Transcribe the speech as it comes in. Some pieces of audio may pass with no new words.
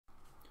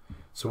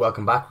So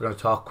welcome back. We're going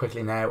to talk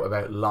quickly now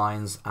about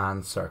lines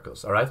and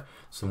circles. Alright,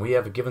 so when we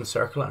have a given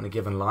circle and a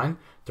given line,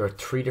 there are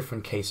three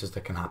different cases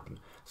that can happen.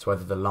 So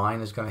either the line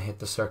is going to hit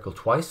the circle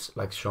twice,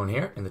 like shown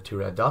here in the two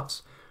red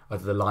dots,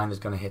 either the line is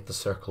going to hit the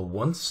circle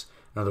once.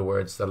 In other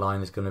words, the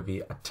line is going to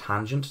be a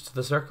tangent to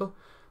the circle.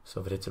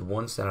 So if it hits it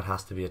once, then it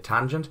has to be a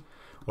tangent,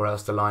 or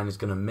else the line is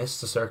going to miss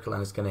the circle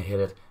and it's going to hit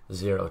it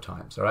 0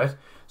 times. Alright,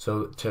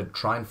 so to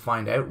try and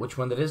find out which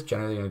one that is,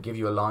 generally they're going to give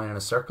you a line and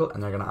a circle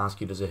and they're going to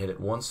ask you, does it hit it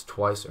once,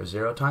 twice, or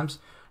 0 times?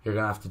 You're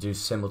going to have to do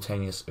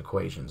simultaneous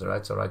equations.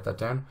 Alright, so write that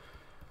down.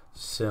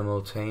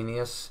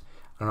 Simultaneous.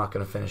 I'm not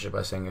going to finish it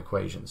by saying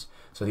equations.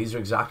 So these are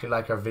exactly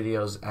like our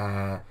videos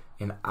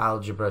in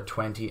Algebra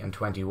 20 and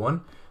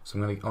 21. So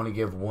I'm going to only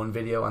give one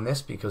video on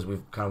this because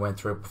we've kind of went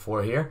through it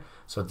before here.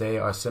 So they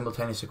are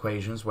simultaneous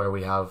equations where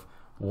we have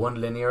one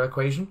linear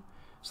equation.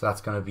 So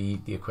that's going to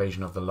be the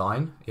equation of the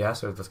line. Yeah,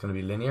 so that's going to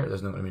be linear.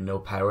 There's not going to be no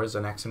powers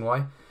on x and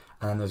y.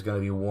 And then there's going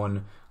to be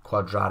one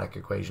quadratic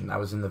equation. That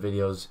was in the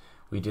videos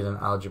we did in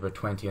Algebra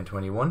 20 and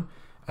 21.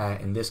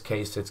 In this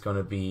case, it's going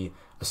to be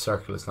a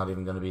circle. It's not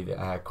even going to be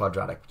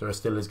quadratic. There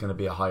still is going to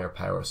be a higher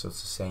power, so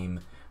it's the same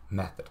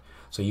method.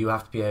 So you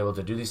have to be able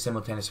to do these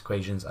simultaneous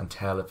equations and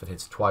tell if it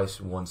hits twice,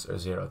 once, or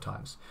 0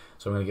 times.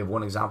 So I'm going to give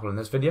one example in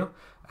this video,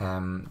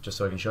 just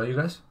so I can show you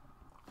guys.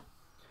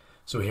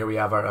 So here we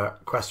have our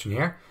question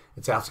here.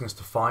 It's asking us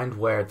to find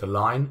where the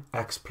line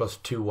x plus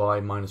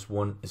 2y minus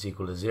 1 is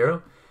equal to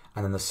 0,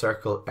 and then the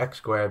circle x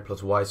squared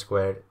plus y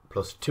squared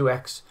plus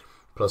 2x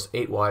plus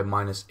 8y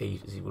minus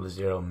 8 is equal to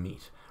 0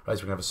 meet. Right,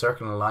 so we're going to have a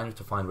circle and a line. You have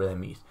to find where they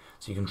meet.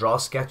 So you can draw a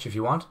sketch if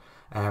you want.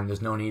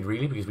 There's no need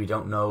really because we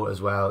don't know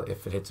as well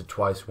if it hits it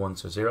twice,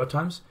 once, or 0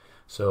 times.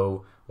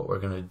 So what we're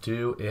going to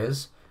do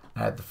is,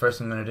 the first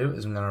thing I'm going to do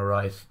is I'm going to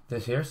write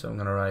this here. So I'm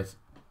going to write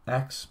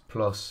x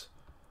plus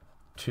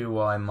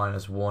 2y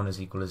minus 1 is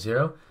equal to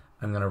 0.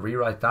 I'm going to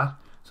rewrite that.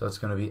 So it's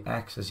going to be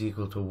x is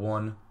equal to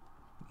 1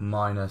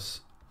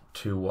 minus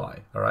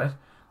 2y. Alright?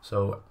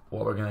 So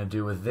what we're going to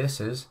do with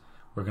this is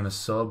we're going to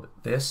sub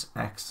this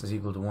x is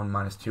equal to 1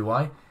 minus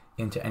 2y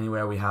into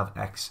anywhere we have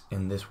x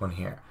in this one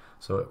here.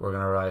 So we're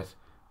going to write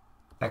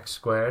x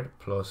squared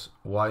plus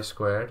y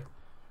squared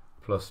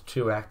plus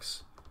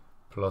 2x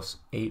plus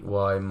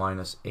 8y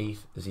minus 8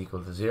 is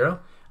equal to 0.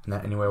 And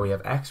then anywhere we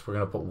have x, we're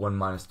going to put 1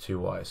 minus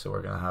 2y. So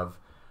we're going to have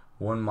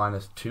 1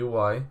 minus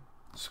 2y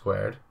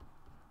squared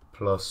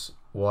plus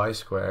y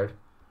squared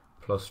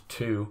plus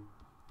 2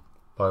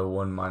 by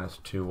 1 minus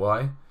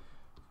 2y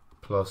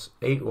plus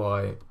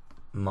 8y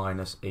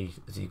minus 8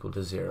 is equal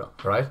to 0.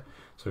 Right?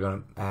 So we're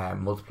going to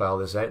multiply all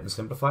this out and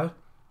simplify it.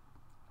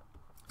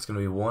 It's going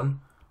to be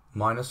 1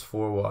 minus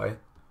 4y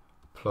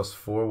plus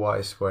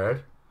 4y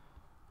squared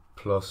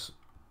plus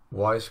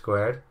y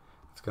squared.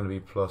 It's going to be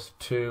plus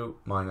 2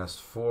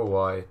 minus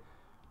 4y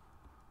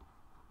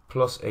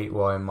plus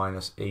 8y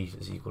minus 8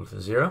 is equal to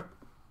 0.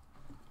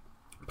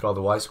 Put all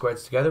the y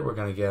squareds together, we're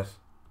going to get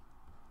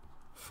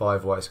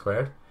 5y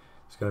squared.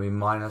 It's going to be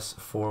minus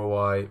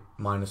 4y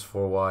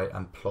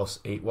and plus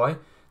 8y.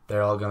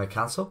 They're all going to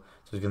cancel,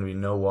 so there's going to be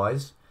no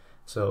y's.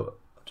 So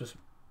just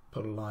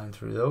put a line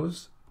through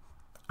those.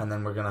 And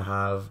then we're going to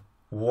have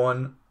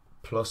 1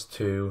 plus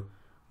 2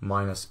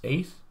 minus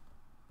 8,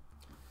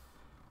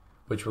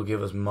 which will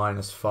give us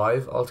minus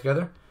 5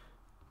 altogether,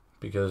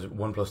 because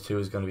 1 plus 2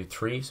 is going to be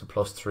 3, so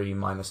plus 3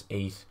 minus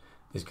 8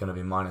 is going to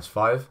be minus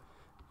 5,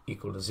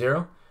 equal to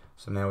 0.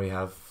 So now we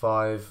have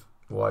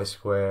 5y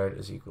squared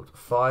is equal to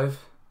 5.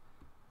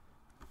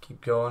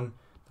 Keep going.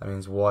 That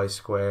means y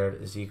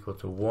squared is equal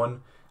to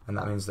 1, and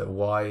that means that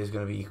y is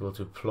going to be equal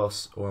to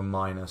plus or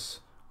minus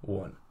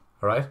 1.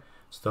 Alright?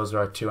 So those are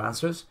our two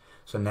answers.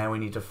 So now we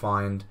need to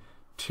find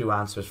two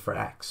answers for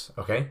x.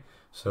 Okay?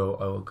 So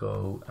I will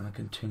go and I'll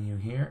continue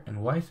here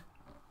in white.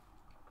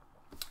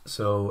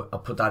 So I'll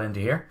put that into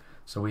here.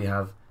 So we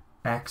have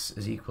x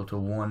is equal to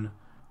 1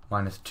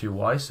 minus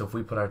 2y. So if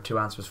we put our two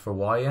answers for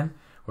y in,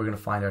 we're going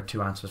to find our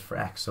two answers for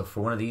x. So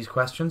for one of these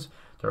questions,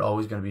 there are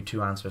always going to be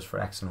two answers for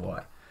x and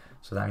y.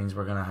 So that means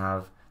we're going to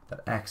have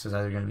that x is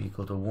either going to be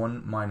equal to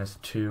 1 minus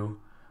 2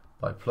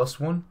 by plus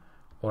 1,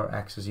 or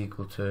x is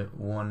equal to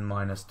 1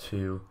 minus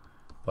 2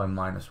 by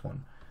minus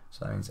 1.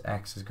 So that means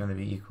x is going to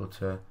be equal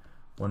to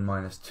 1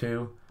 minus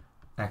 2,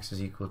 x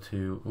is equal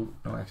to,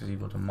 x is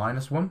equal to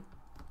minus 1.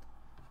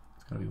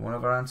 It's going to be one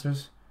of our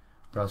answers.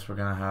 Or else we're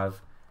going to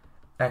have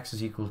x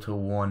is equal to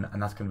 1,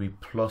 and that's going to be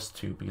plus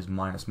 2 because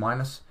minus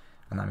minus,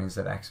 and that means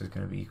that x is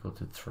going to be equal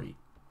to 3.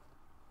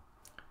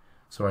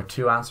 So our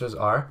two answers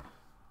are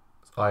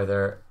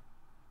either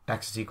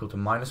x is equal to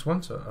minus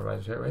 1, so I'll write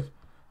it here, right?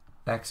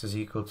 X is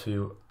equal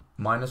to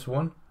minus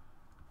 1,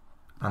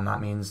 and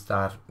that means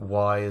that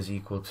y is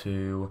equal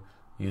to,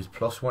 use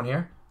plus 1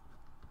 here,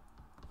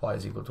 y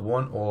is equal to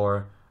 1,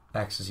 or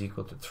x is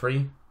equal to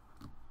 3,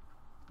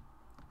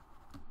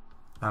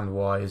 and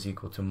y is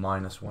equal to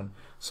minus 1.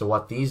 So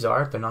what these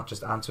are, they're not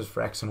just answers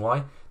for x and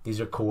y,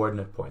 these are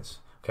coordinate points.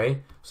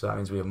 Okay, so that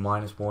means we have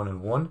minus 1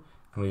 and 1,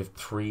 and we have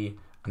 3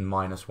 and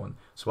minus 1.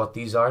 So what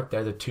these are,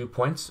 they're the 2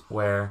 points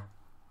where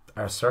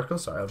our circle,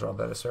 sorry, I'll draw a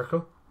better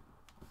circle,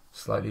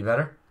 slightly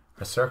better.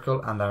 our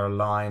circle and our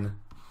line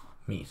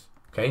meet.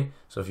 Okay,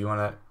 so if you want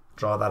to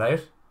draw that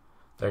out,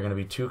 there are going to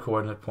be two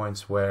coordinate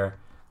points where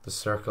the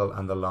circle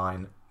and the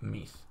line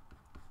meet.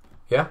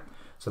 Yeah,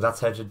 so that's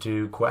how to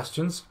do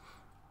questions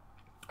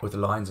with the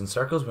lines and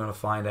circles. We want to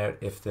find out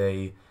if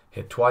they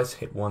hit twice,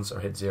 hit once, or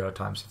hit 0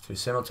 times. If they're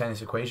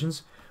simultaneous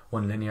equations,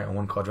 one linear and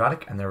one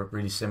quadratic, and they're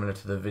really similar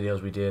to the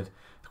videos we did,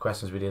 the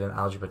questions we did in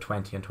Algebra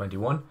 20 and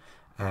 21.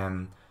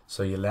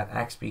 So you let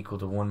x be equal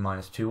to 1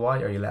 minus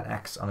 2y, or you let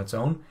x on its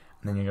own,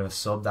 and then you're going to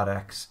sub that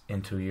x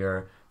into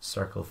your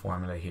circle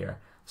formula here.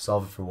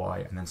 Solve it for y,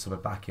 and then sub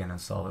it back in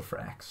and solve it for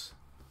x.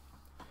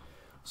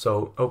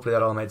 So hopefully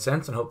that all made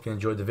sense, and hope you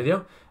enjoyed the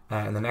video.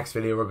 In the next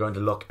video we're going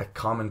to look at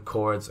common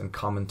chords and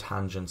common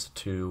tangents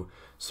to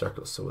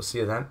circles. So we'll see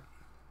you then.